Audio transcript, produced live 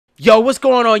Yo, what's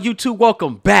going on, YouTube?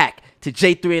 Welcome back to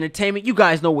J3 Entertainment. You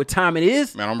guys know what time it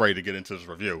is. Man, I'm ready to get into this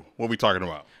review. What are we talking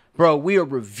about? Bro, we are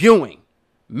reviewing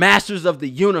Masters of the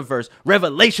Universe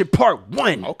Revelation Part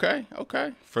 1. Okay.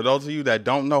 For those of you that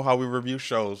don't know how we review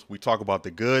shows, we talk about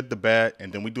the good, the bad,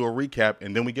 and then we do a recap,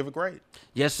 and then we give a grade.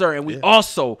 Yes, sir. And we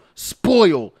also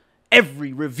spoil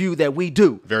every review that we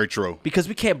do. Very true. Because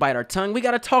we can't bite our tongue. We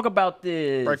got to talk about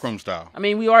this. Break room style. I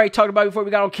mean, we already talked about it before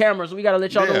we got on camera, so we got to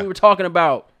let y'all know what we were talking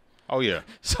about. Oh, yeah.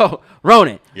 So,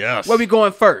 Ronin. Yes. Where we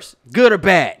going first? Good or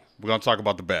bad? We're going to talk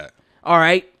about the bad. All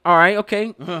right,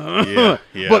 okay. Yeah.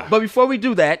 But before we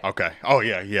do that, okay. Oh,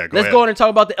 yeah. Let's go on and talk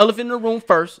about the elephant in the room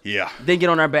first. Yeah. Then get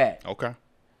on our bad. Okay.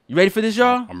 You ready for this,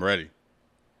 y'all? I'm ready.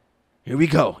 Here we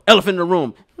go. Elephant in the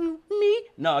room. Me?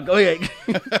 No, go ahead.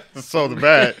 So, the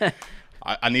bad.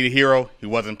 I need a hero. He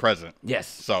wasn't present. Yes.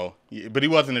 So, but he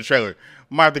was in the trailer.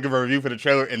 Might have to give a review for the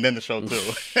trailer and then the show,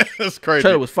 too. It's crazy.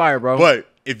 Trailer was fire, bro. But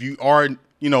if you are,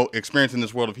 experiencing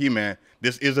this world of He-Man,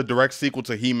 this is a direct sequel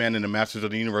to He-Man and the Masters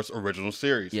of the Universe original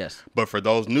series. Yes. But for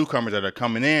those newcomers that are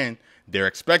coming in, they're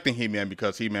expecting He-Man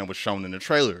because He-Man was shown in the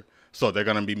trailer. So they're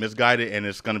going to be misguided, and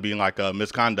it's going to be like a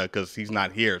misconduct because he's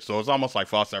not here. So it's almost like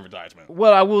false advertisement.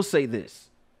 Well, I will say this.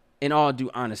 In all due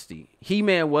honesty,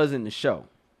 He-Man was in the show.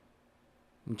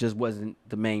 It just wasn't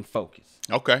the main focus.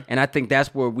 Okay. And I think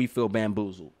that's where we feel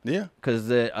bamboozled. Yeah. Because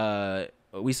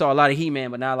we saw a lot of He-Man,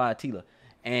 but not a lot of Teela.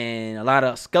 And a lot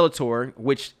of Skeletor,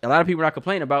 which a lot of people are not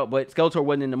complaining about, but Skeletor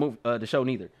wasn't in the movie, the show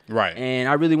neither. Right. And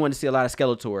I really wanted to see a lot of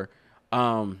Skeletor.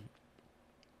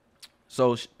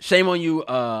 So shame on you,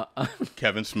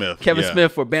 Kevin Smith. Kevin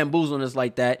Smith, for bamboozling us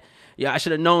like that. Yeah, I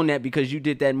should have known that because you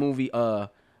did that movie,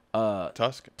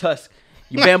 Tusk.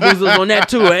 You bamboozled us on that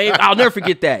too. Eh? I'll never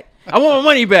forget that. I want my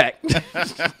money back.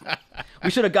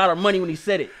 We should have got our money when he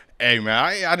said it. Hey, man,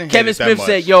 I didn't Kevin hate it that Smith much.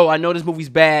 said, yo, I know this movie's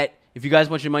bad. If you guys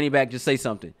want your money back, just say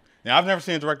something. Now, I've never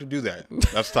seen a director do that.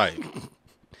 That's tight.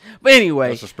 But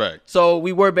anyway, That's respect. So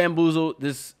we were bamboozled.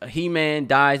 This He-Man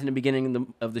dies in the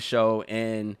beginning of the show,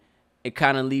 and it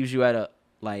kind of leaves you at a,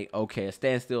 like, okay, a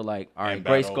standstill, like, all right,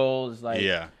 Grayskull is like,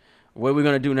 what are we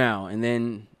going to do now? And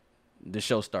then the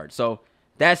show starts. So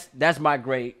that's my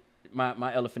great,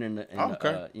 my elephant in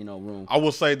the room. I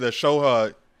will say the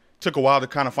show took a while to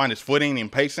kind of find its footing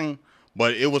and pacing,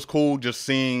 but it was cool just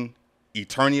seeing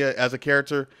Eternia as a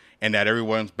character and that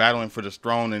everyone's battling for this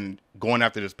throne and going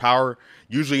after this power.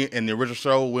 Usually in the original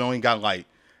show, we only got like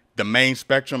the main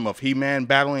spectrum of He-Man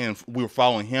battling, and we were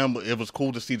following him. But it was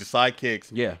cool to see the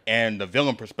sidekicks and the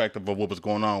villain perspective of what was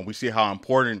going on. We see how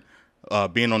important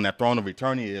being on that throne of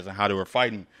Eternia is and how they were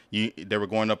fighting. They were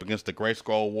going up against the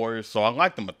Grayskull warriors. So I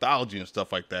like the mythology and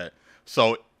stuff like that.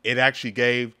 So it actually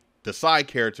gave the side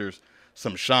characters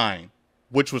some shine,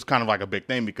 which was kind of like a big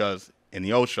thing because in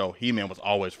the old show, He-Man was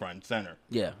always front and center.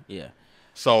 Yeah.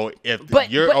 So if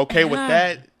you're okay with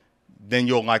that, then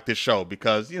you'll like this show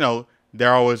because,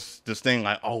 they're always this thing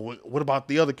like, oh, what about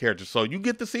the other characters? So you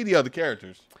get to see the other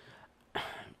characters.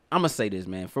 I'm going to say this,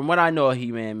 man. From what I know of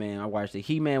He-Man, man, I watched it.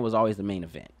 He-Man was always the main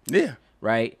event. Yeah.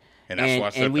 Right? And that's why I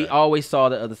said and we always saw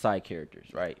the other side characters,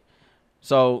 right?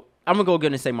 So I'm going to go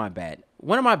again and say my bad.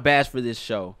 One of my bads for this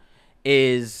show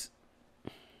is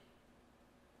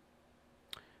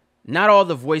not all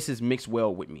the voices mix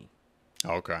well with me.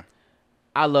 Okay.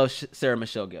 I love Sarah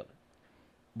Michelle Gellar,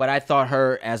 but I thought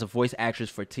her as a voice actress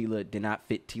for Teela did not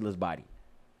fit Teela's body.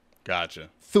 Gotcha.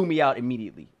 Threw me out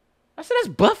immediately. I said, that's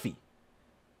Buffy.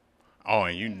 Oh,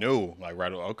 and you knew, like,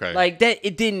 right, okay. Like, that,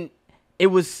 it didn't, it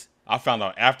was. I found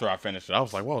out after I finished it. I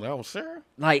was like, whoa, that was Sarah?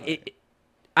 Like,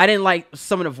 I didn't like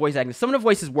some of the voice acting. Some of the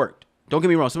voices worked. Don't get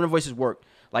me wrong. Some of the voices worked.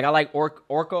 Like, I like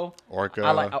Orko.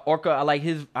 I like Orca. I like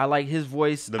his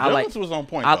voice. The villains was on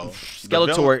point, though.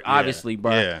 Skeletor, obviously,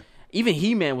 bro. Yeah. Even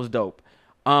He-Man was dope.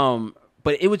 But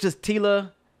it was just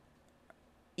Teela.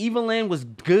 Evelyn was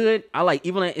good. I like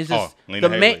Evelyn. It's just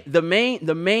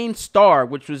the main star,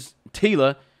 which was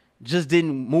Teela, just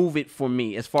didn't move it for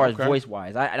me as far as voice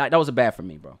wise. That was a bad for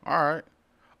me, bro. All right.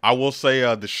 I will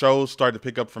say the shows started to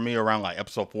pick up for me around like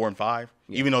episode 4 and 5.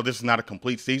 Yeah. Even though this is not a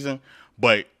complete season,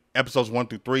 but episodes 1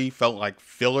 through 3 felt like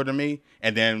filler to me,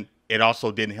 and then it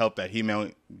also didn't help that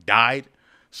He-Man died.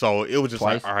 So it was just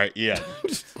like, all right, yeah.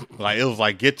 Like, it was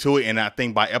like, get to it. And I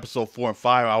think by episode 4 and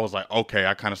 5, I was like, okay,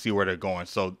 I kind of see where they're going.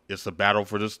 So it's a battle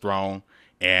for this throne,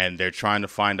 and they're trying to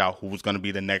find out who's going to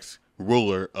be the next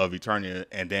ruler of Eternia.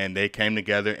 And then they came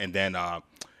together, and then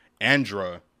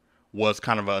Andra was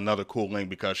kind of another cool link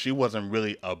because she wasn't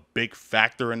really a big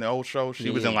factor in the old show. She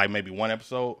was in like maybe one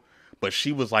episode, but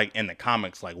she was like in the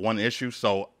comics, like one issue.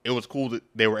 So it was cool that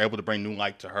they were able to bring new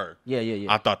light to her. Yeah.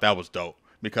 I thought that was dope.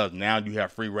 Because now you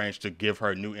have free range to give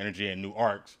her new energy and new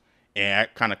arcs and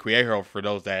kind of create her for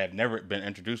those that have never been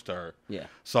introduced to her. Yeah.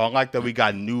 So I like that we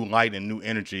got new light and new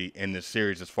energy in this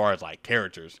series as far as like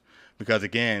characters, because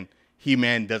again,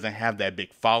 He-Man doesn't have that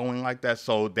big following like that,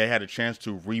 so they had a chance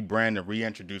to rebrand and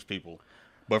reintroduce people.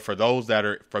 But for those that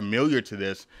are familiar to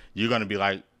this, you're going to be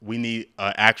like, we need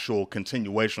an actual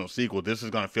continuational sequel. This is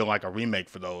going to feel like a remake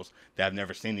for those that have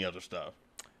never seen the other stuff.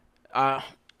 I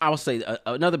would say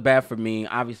another bad for me,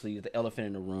 obviously, is the elephant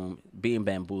in the room, being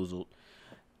bamboozled.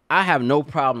 I have no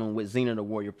problem with Xena the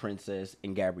Warrior Princess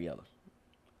and Gabriella.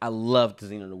 I loved the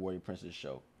Xena the Warrior Princess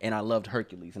show, and I loved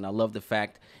Hercules, and I love the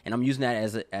fact, and I'm using that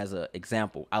as a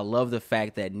example. I love the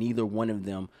fact that neither one of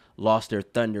them lost their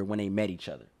thunder when they met each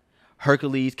other.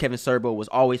 Hercules, Kevin Sorbo was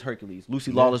always Hercules.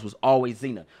 Lucy Lawless was always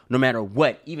Xena, no matter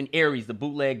what. Even Ares, the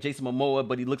bootleg Jason Momoa,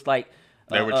 but he looks like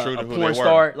they were true to a who porn they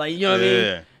star. were. Like, you know what I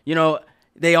mean? You know,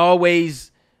 they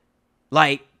always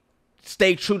like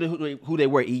stay true to who they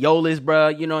were. Aeolus, bro.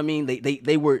 You know what I mean?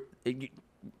 They were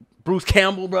Bruce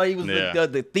Campbell, bro. He was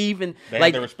the thief, and they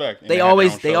like had the respect. They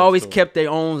always kept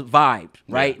their own vibe,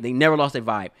 right? Yeah. They never lost their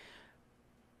vibe.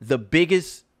 The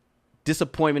biggest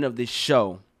disappointment of this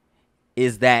show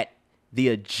is that the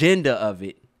agenda of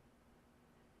it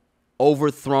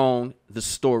overthrown the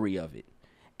story of it.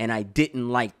 And I didn't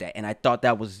like that. And I thought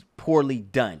that was poorly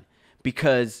done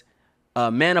because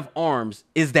Man of Arms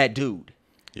is that dude.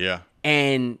 Yeah.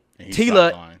 And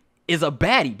Teela is a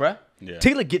baddie, bruh. Yeah.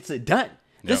 Teela gets it done.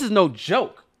 This is no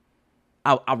joke.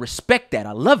 I respect that.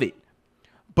 I love it.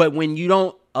 But when you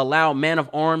don't allow Man of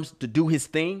Arms to do his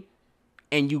thing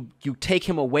and you take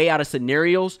him away out of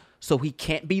scenarios so he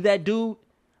can't be that dude,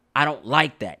 I don't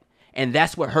like that. And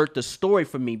that's what hurt the story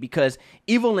for me because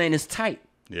Evil Land is tight.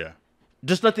 Yeah.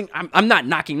 Just nothing. I'm not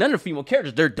knocking none of the female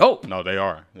characters. They're dope. No, they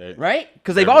are. Right?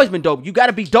 Because they've always been dope. You got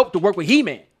to be dope to work with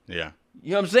He-Man. Yeah.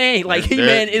 You know what I'm saying? Like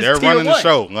He-Man is they're tier running one. The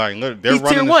show. Like they're He's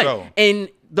running tier the one. show. And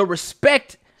the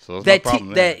respect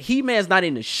that He-Man's not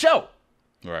in the show.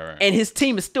 Right. And his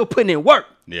team is still putting in work.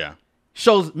 Yeah.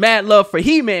 Shows mad love for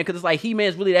He-Man because it's like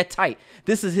He-Man's really that tight.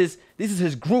 This is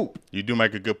his group. You do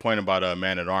make a good point about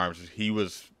Man at Arms. He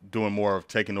was doing more of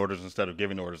taking orders instead of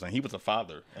giving orders, and he was a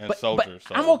father and soldier.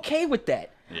 But I'm okay with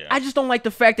that. Yeah. I just don't like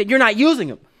the fact that you're not using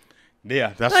him.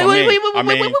 Yeah, that's like, what I mean. What are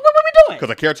we doing? Because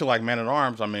a character like Man at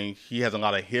Arms, I mean, he has a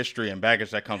lot of history and baggage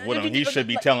that comes with him. He should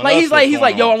be telling us. He's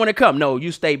like, yo, I want to come. No,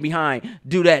 you stay behind.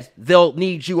 Do that. They'll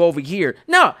need you over here.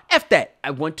 No, F that.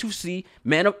 I want to see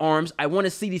Man of Arms. I want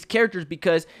to see these characters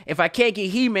because if I can't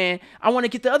get He-Man, I want to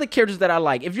get the other characters that I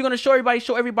like. If you're going to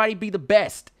show everybody, be the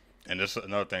best. And this is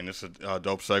another thing. This is a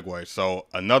dope segue. So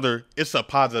it's a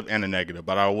positive and a negative,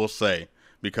 but I will say,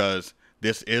 because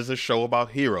this is a show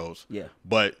about heroes. Yeah.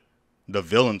 But the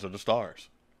villains are the stars.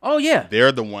 Oh, yeah.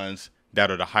 They're the ones that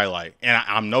are the highlight. And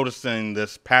I'm noticing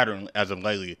this pattern as of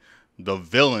lately. The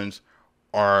villains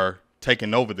are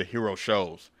taking over the hero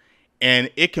shows. And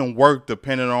it can work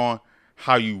depending on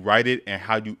how you write it and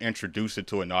how you introduce it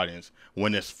to an audience.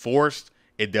 When it's forced,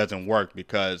 it doesn't work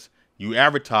because you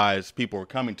advertise people are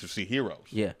coming to see heroes.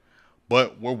 Yeah.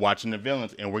 But we're watching the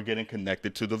villains and we're getting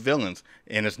connected to the villains.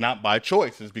 And it's not by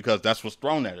choice. It's because that's what's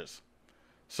thrown at us.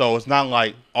 So it's not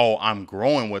like, oh, I'm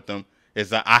growing with them. It's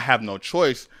that I have no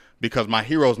choice because my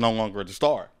hero's no longer the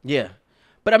star. Yeah.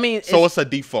 But I mean. So it's a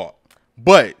default.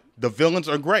 But the villains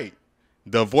are great.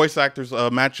 The voice actors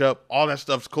match up. All that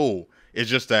stuff's cool. It's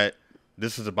just that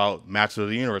this is about Masters of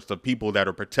the Universe, the people that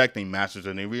are protecting Masters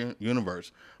of the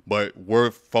Universe. But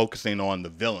we're focusing on the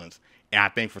villains. And I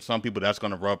think for some people, that's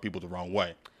going to rub people the wrong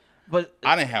way. But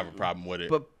I didn't have a problem with it.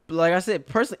 But like I said,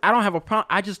 personally, I don't have a problem.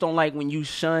 I just don't like when you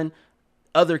shun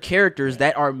other characters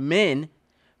that are men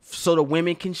so the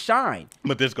women can shine.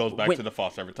 But this goes back to the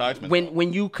false advertisement.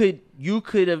 When you could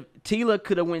have Teela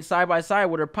could have went side by side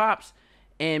with her pops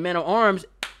and Man of Arms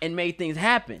and made things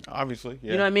happen. Obviously,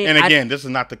 yeah. You know what I mean? And again, this is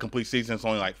not the complete season. It's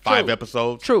only like 5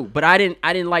 episodes. True, but I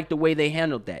didn't like the way they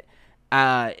handled that.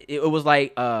 It was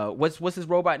like what's his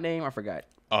robot name? I forgot.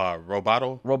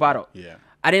 Roboto. Yeah.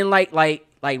 I didn't like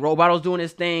Roboto's doing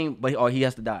his thing, but he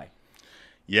has to die.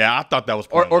 Yeah, I thought that was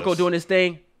pointless. Orko doing his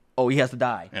thing. Oh, he has to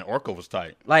die. And Orko was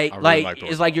tight.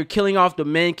 It's like you're killing off the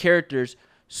main characters.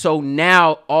 So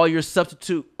now all your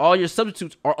substitutes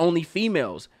are only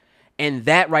females. And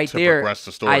that right there,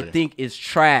 I think, is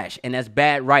trash. And that's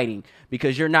bad writing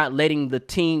because you're not letting the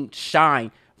team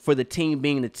shine for the team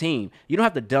being the team. You don't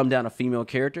have to dumb down a female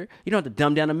character. You don't have to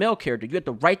dumb down a male character. You have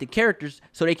to write the characters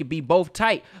so they can be both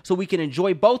tight so we can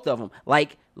enjoy both of them.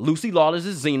 Like Lucy Lawless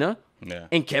is Xena. Yeah.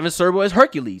 And Kevin Sorbo is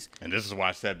Hercules. And this is why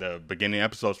I said the beginning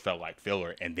episodes felt like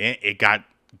filler. And then it got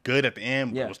good at the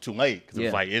end, but it was too late. Because it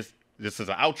was like, this is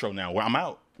an outro now where I'm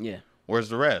out. Yeah. Where's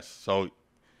the rest? So,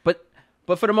 But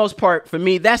But for the most part, for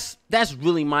me, that's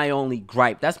really my only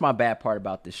gripe. That's my bad part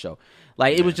about this show.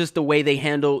 Like, it was just the way they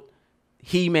handled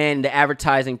He-Man, the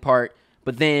advertising part,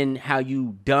 but then how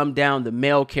you dumb down the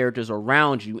male characters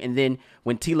around you. And then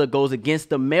when Tila goes against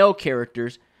the male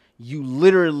characters, you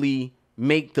literally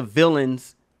make the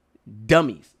villains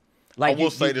dummies. Like, you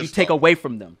take away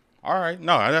from them. All right.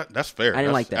 No, that's fair. I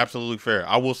didn't like that. Absolutely fair.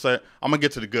 I will say, I'm going to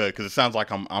get to the good because it sounds like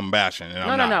I'm bashing.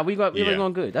 And No. We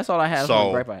going good. That's all I have.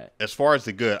 So, as far as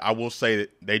the good, I will say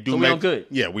that they do we on good?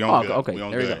 Yeah, we on good. Okay, we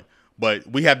on there good. You go. But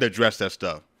we have to address that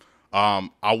stuff.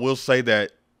 I will say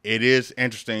that it is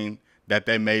interesting that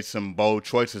they made some bold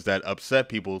choices that upset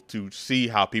people to see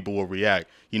how people will react,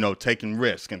 taking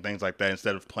risks and things like that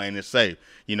instead of playing it safe.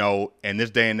 In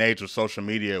this day and age of social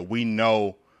media, we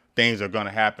know things are going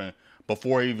to happen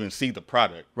before we even see the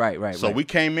product. Right. So we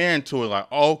came into it like,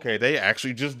 oh, okay, they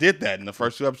actually just did that in the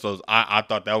first 2 episodes. I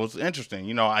thought that was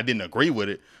interesting. I didn't agree with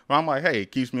it, but I'm like, hey,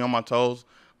 it keeps me on my toes.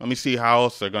 Let me see what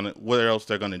else they're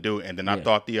gonna do. And then I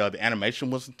thought the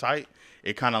animation was tight.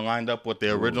 It kind of lined up with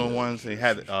the original ones. It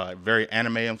had very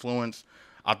anime influence.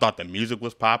 I thought the music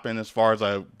was popping as far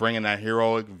as bringing that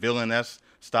heroic villainess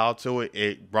style to it.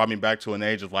 It brought me back to an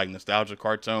age of like nostalgia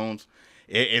cartoons.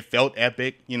 It felt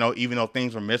epic, even though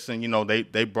things were missing.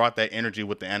 They brought that energy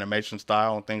with the animation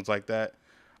style and things like that.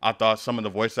 I thought some of the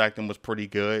voice acting was pretty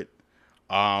good.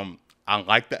 I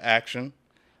like the action.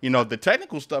 The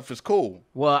technical stuff is cool.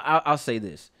 Well, I'll say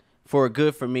this. For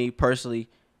me personally,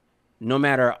 no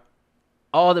matter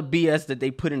all the BS that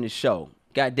they put in the show,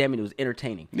 God damn it, it was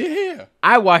entertaining. Yeah.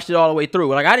 I watched it all the way through.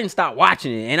 Like, I didn't stop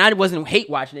watching it, and I wasn't hate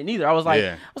watching it neither. I was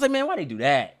like, man, why they do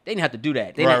that? They didn't have to do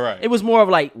that. Right. It was more of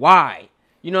like, why?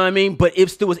 You know what I mean? But it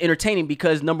still was entertaining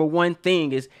because number one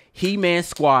thing is He-Man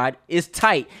squad is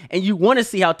tight. And you want to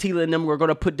see how Tila and them were going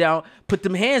to put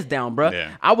them hands down, bro.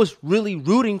 Yeah. I was really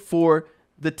rooting for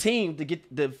the team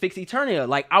to fix Eternia.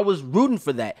 Like, I was rooting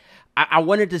for that. I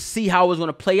wanted to see how it was going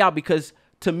to play out because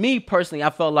to me personally,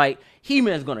 I felt like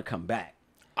He-Man's going to come back.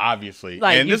 Obviously.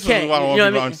 Like, and this is what I want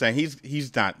people to understand.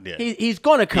 He's not dead. He's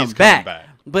going to come back.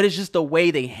 But it's just the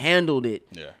way they handled it.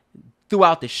 Yeah.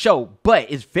 Throughout the show,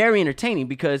 but it's very entertaining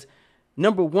because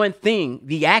number one thing,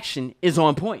 the action is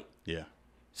on point. Yeah.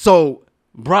 So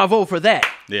bravo for that.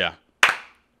 Yeah.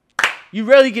 You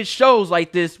rarely get shows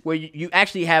like this where you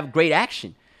actually have great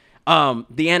action.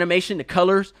 The animation, the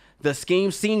colors, the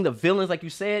scheme, seeing the villains, like you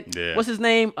said. Yeah. What's his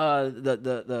name?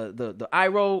 The eye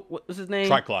roll. What's his name?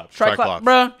 Triclops,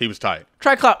 bro. He was tight.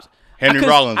 Triclops. Henry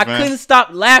Rollins, man. I couldn't stop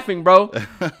laughing, bro,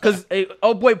 because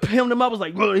old boy hemmed him up. Was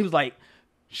like, bro, he was like.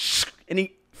 Shh. And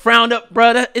he frowned up,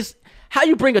 brother. It's how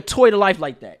you bring a toy to life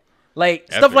like that. Like,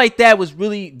 epic. Stuff like that was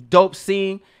really dope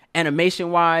seeing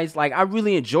animation wise. Like, I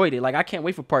really enjoyed it. Like, I can't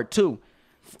wait for part 2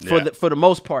 for the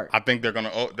most part. I think they're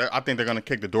gonna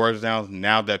kick the doors down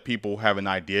now that people have an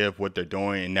idea of what they're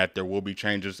doing and that there will be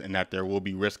changes and that there will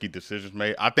be risky decisions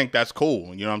made. I think that's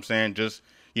cool. You know what I'm saying? Just,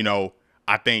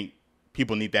 I think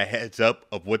people need that heads up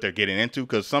of what they're getting into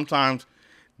because sometimes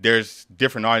there's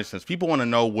different audiences. People want to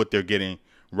know what they're getting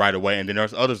right away, and then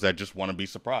there's others that just want to be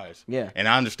surprised. Yeah. And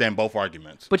I understand both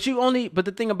arguments. But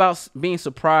the thing about being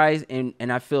surprised, and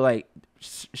I feel like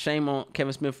shame on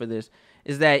Kevin Smith for this,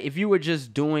 is that if you were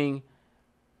just doing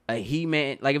a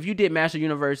He-Man, like if you did Master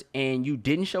Universe and you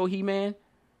didn't show He-Man,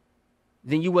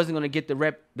 then you wasn't going to get the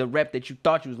rep that you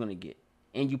thought you was going to get,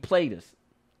 and you played us.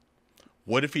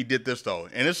 What if he did this, though?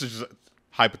 And this is just a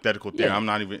hypothetical thing. Yeah. I'm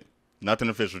not even, nothing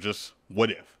official, just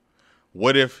what if?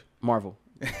 What if... Marvel.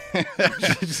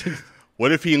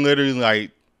 What if he literally, like,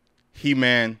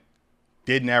 He-Man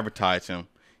didn't advertise him?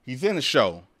 He's in the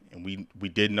show, and we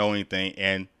didn't know anything,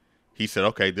 and he said,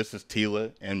 okay, this is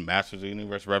Tila and Masters of the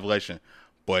Universe Revelation.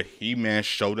 But He-Man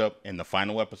showed up in the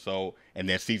final episode, and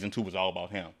then season 2 was all about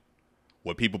him.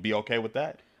 Would people be okay with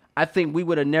that? I think we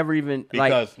would have never even...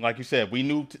 Because, like you said, we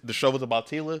knew the show was about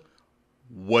Tila.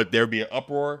 Would there be an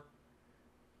uproar?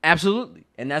 Absolutely.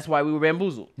 And that's why we were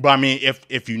bamboozled. But, I mean,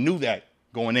 if you knew that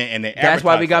going in and they that's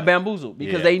why we got bamboozled.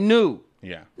 Because they knew.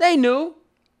 Yeah. They knew.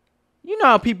 You know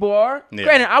how people are. Yeah.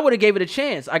 Granted, I would have gave it a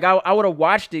chance. Like, I would have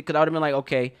watched it because I would have been like,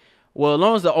 okay, well, as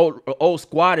long as the old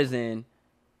squad is in,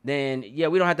 then, yeah,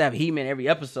 we don't have to have He-Man every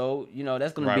episode. You know,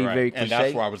 that's going to be very cliche. And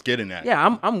that's where I was getting at.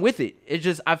 Yeah, I'm with it. It's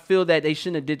just I feel that they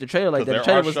shouldn't have did the trailer like that. The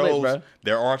trailer was lit, bro.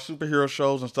 There are superhero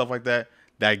shows and stuff like that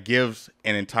gives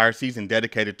an entire season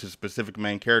dedicated to specific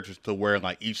main characters to where,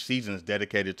 like, each season is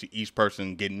dedicated to each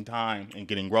person getting time and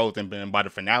getting growth. And then by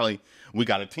the finale, we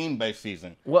got a team-based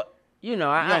season. Well, you know,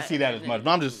 I don't see that as much.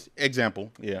 But I'm just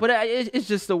example. Yeah. But it's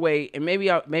just the way, and maybe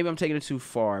I'm taking it too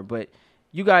far, but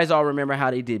you guys all remember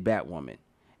how they did Batwoman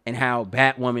and how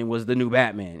Batwoman was the new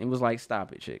Batman. It was like,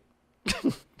 stop it, chick.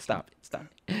 Stop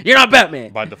it. You're not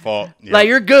Batman. By default. Yeah. Like,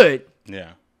 you're good.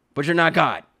 Yeah. But you're not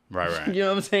God. Right. You know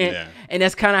what I'm saying? Yeah. And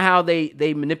that's kind of how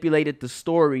they manipulated the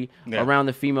story around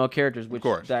the female characters, which,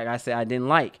 like I said, I didn't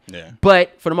like. Yeah.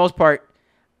 But for the most part,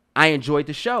 I enjoyed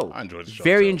the show. I enjoyed the show.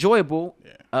 Very too. enjoyable.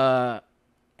 Yeah.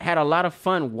 Had a lot of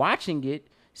fun watching it,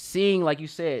 seeing, like you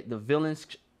said, the villains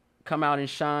come out and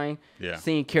shine. Yeah.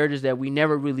 Seeing characters that we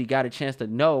never really got a chance to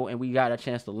know and we got a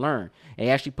chance to learn. And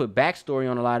actually put backstory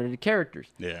on a lot of the characters.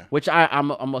 Yeah. Which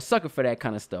I'm a sucker for that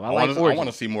kind of stuff. I want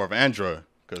to see more of Andra.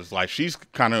 Because, like, she's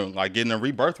kind of, like, getting a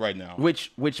rebirth right now.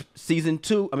 Which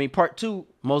part 2,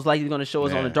 most likely going to show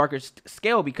us on a darker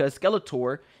scale because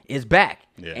Skeletor is back.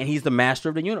 Yeah. And he's the master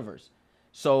of the universe.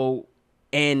 So,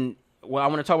 I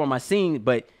want to talk about my scene,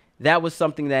 but that was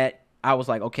something that I was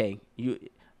like, okay, you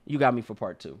got me for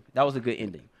part 2. That was a good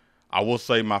ending. I will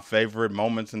say my favorite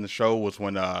moments in the show was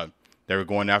when they were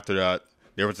going after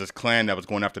there was this clan that was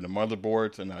going after the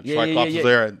motherboards, and Triclops was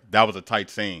there. That was a tight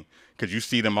scene. Because you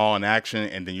see them all in action,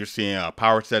 and then you're seeing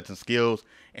power sets and skills.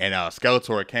 And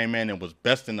Skeletor came in and was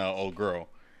besting the old girl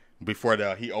before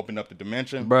he opened up the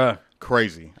dimension. Bruh.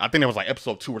 Crazy. I think it was like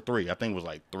episode 2 or 3. I think it was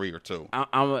like 3 or 2.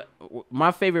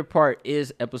 My favorite part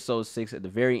is episode 6 at the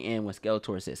very end when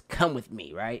Skeletor says, "Come with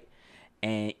me," right?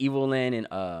 And Evil Lyn and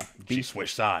Beast, she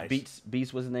switched sides.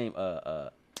 Beast was his name?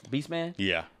 Beastman?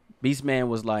 Yeah. Beastman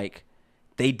was like,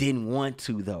 they didn't want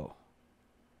to, though.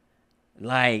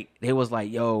 Like, they was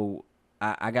like, yo,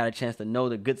 I got a chance to know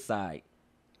the good side,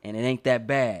 and it ain't that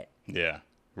bad. Yeah.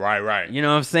 Right. You know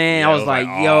what I'm saying? Yeah, I was like,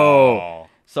 yo.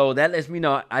 So that lets me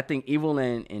know I think Evil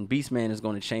Lyn and Beastman is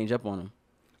going to change up on him.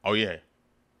 Oh, yeah.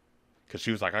 Because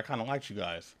she was like, I kind of liked you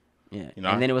guys. Yeah. You know?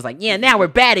 And then it was like, yeah, now we're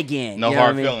bad again. No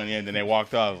hard feeling. Yeah. And then they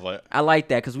walked off. I was like, I like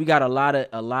that because we got a lot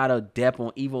of depth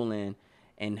on Evil Lyn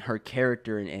and her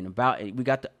character and about it.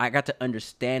 I got to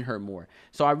understand her more.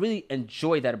 So I really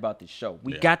enjoy that about this show.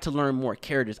 We got to learn more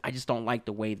characters. I just don't like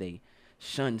the way they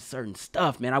shun certain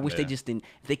stuff, man. I wish they just didn't.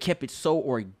 If they kept it so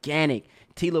organic,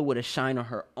 Teela would have shined on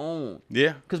her own.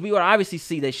 Yeah. Because we would obviously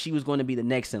see that she was going to be the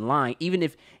next in line. Even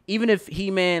if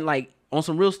He-Man, like, on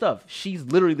some real stuff, she's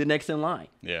literally the next in line.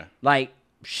 Yeah. Like,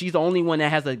 she's the only one that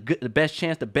has the best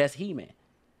chance to best He-Man.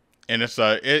 And it's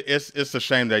a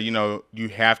shame that, you know, you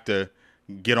have to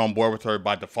get on board with her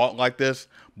by default like this,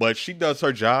 but she does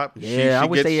her job. Yeah, I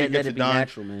wish they had let it be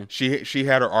natural, man. She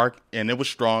had her arc, and it was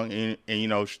strong, and you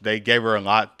know, they gave her a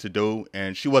lot to do,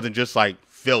 and she wasn't just like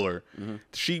filler. Mm-hmm.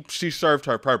 She served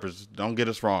her purpose. Don't get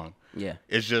us wrong. Yeah,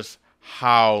 it's just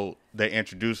how they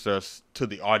introduced us to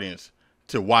the audience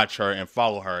to watch her and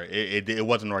follow her. It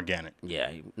wasn't organic.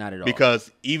 Yeah, not at all.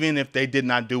 Because even if they did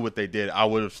not do what they did, I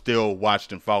would have still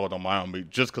watched and followed on my own,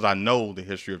 just because I know the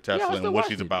history of Tesla and what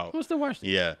she's about. I'm still watching.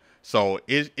 Yeah. So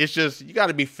it's just, you got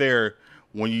to be fair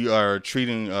when you are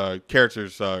treating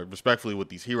characters respectfully with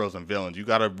these heroes and villains. You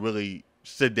got to really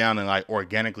sit down and like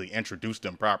organically introduce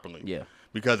them properly. Yeah.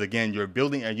 Because again, you're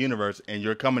building a universe and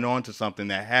you're coming on to something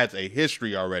that has a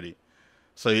history already.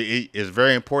 So it is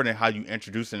very important how you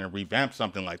introduce and revamp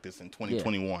something like this in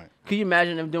 2021. Yeah. Could you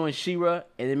imagine them doing She-Ra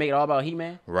and they make it all about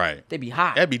He-Man? Right. They'd be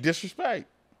hot. That'd be disrespect.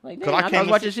 Like, I came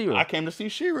to watch She-Ra. I came to see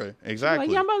She-Ra. Exactly.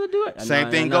 Like, yeah, I'm about to do it. Same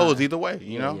thing goes either way.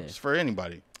 You know, it's for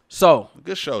anybody. So,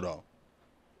 good show though.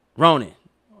 Ronin,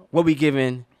 what we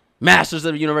giving Masters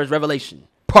of the Universe Revelation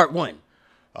Part 1?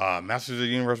 Masters of the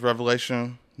Universe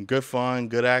Revelation. Good fun,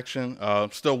 good action.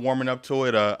 Still warming up to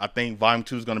it. I think Volume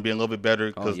 2 is going to be a little bit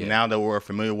better because now that we're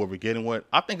familiar with what we're getting with,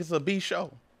 I think it's a B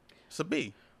show. It's a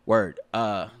B. Word.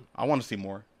 I want to see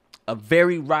more. A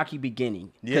very rocky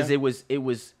beginning because it was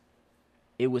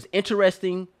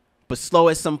interesting but slow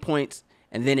at some points,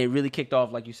 and then it really kicked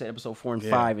off, like you said, episode 4 and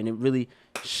 5, and it really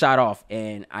shot off.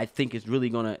 And I think it's really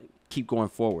going to keep going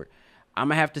forward. I'm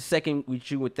gonna have to second with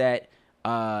you with that.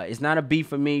 It's not a B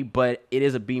for me, but it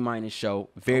is a B- show.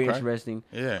 Very interesting.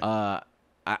 Yeah.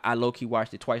 I low-key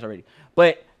watched it twice already.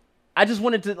 But I just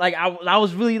wanted to, like, I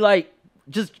was really, like,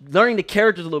 just learning the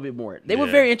characters a little bit more. They were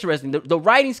very interesting. The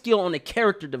writing skill on the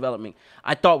character development,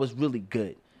 I thought was really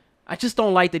good. I just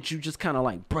don't like that you just kind of,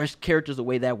 like, brush characters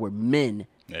away that were men.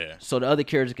 Yeah. So the other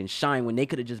characters can shine when they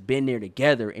could have just been there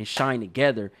together and shine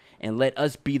together and let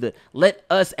us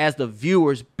as the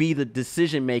viewers be the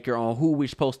decision maker on who we're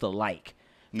supposed to like.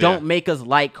 Yeah. Don't make us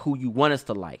like who you want us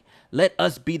to like. Let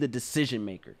us be the decision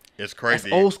maker. It's crazy.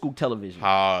 That's old school television.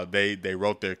 How they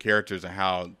wrote their characters and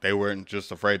how they weren't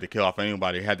just afraid to kill off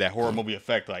anybody. It had that horror movie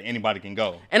effect, like anybody can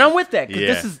go. And I'm with that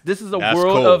because this is a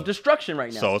world of destruction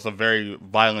right now. So it's a very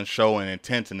violent show and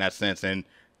intense in that sense, and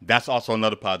that's also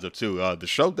another positive too. The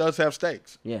show does have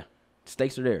stakes. Yeah,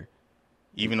 stakes are there.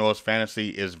 Even though it's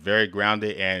fantasy, it's very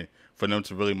grounded, and for them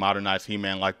to really modernize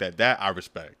He-Man like that I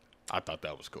respect. I thought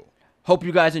that was cool. Hope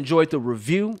you guys enjoyed the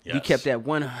review. Yes. We kept that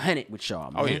 100 with y'all,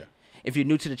 man. Oh, yeah. If you're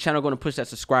new to the channel, go and push that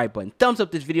subscribe button. Thumbs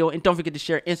up this video, and don't forget to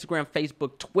share Instagram,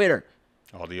 Facebook, Twitter.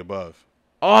 All the above.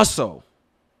 Also,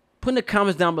 put in the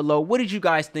comments down below, what did you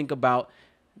guys think about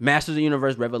Masters of the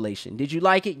Universe Revelation? Did you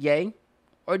like it, yay?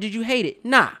 Or did you hate it?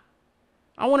 Nah.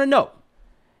 I want to know.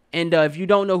 And if you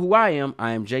don't know who I am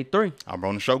J3. I'm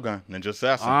Ronin Shogun, Ninja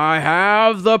Assassin. I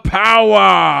have the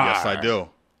power. Yes, I do.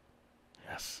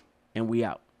 Yes. And we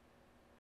out.